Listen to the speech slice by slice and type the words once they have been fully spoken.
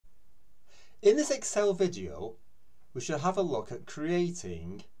In this Excel video, we shall have a look at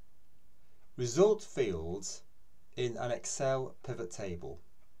creating result fields in an Excel pivot table.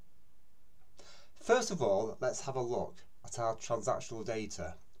 First of all, let's have a look at our transactional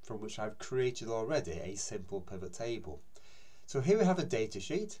data, from which I've created already a simple pivot table. So here we have a data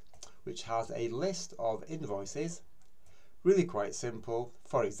sheet which has a list of invoices, really quite simple.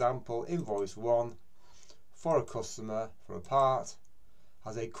 For example, invoice 1 for a customer for a part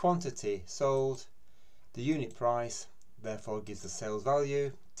has a quantity sold, the unit price therefore gives the sales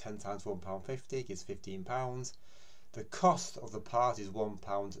value, 10 times £1.50 gives £15, the cost of the part is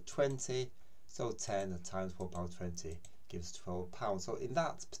 £1.20, so 10 times £1.20 gives £12. So in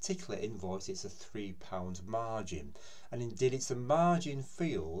that particular invoice it's a £3 margin, and indeed it's a margin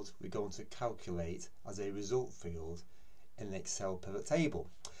field we're going to calculate as a result field in an Excel pivot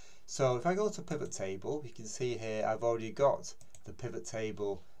table. So if I go to pivot table, you can see here I've already got the pivot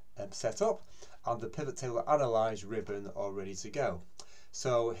table set up and the pivot table analyze ribbon all ready to go.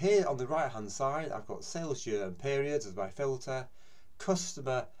 So here on the right hand side I've got sales year and periods as my filter,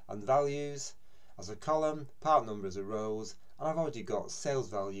 customer and values as a column, part number as a rows, and I've already got sales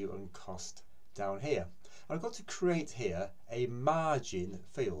value and cost down here. And I've got to create here a margin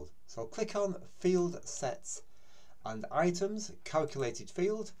field. So I'll click on field sets and items, calculated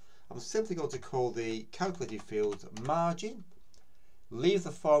field. I'm simply going to call the calculated field margin, leave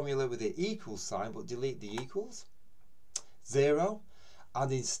the formula with the equals sign but delete the equals, 0,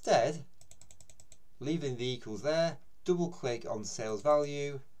 and instead leaving the equals there, double click on sales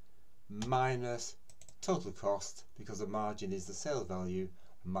value minus total cost, because the margin is the sales value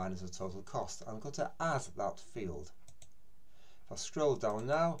minus the total cost. I'm going to add that field. If I scroll down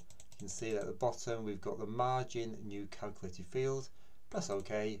now, you can see at the bottom we've got the margin new calculated field. Press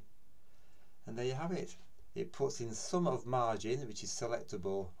OK, and there you have it. It puts in sum of margin, which is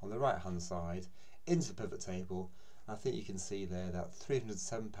selectable on the right hand side, into the pivot table. I think you can see there that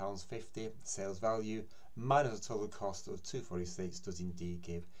 £307.50 sales value minus a total cost of £246 does indeed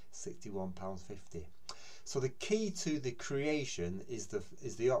give £61.50. So the key to the creation is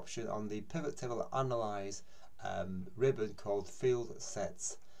the option on the pivot table analyze ribbon called field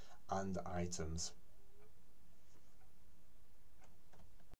sets and items.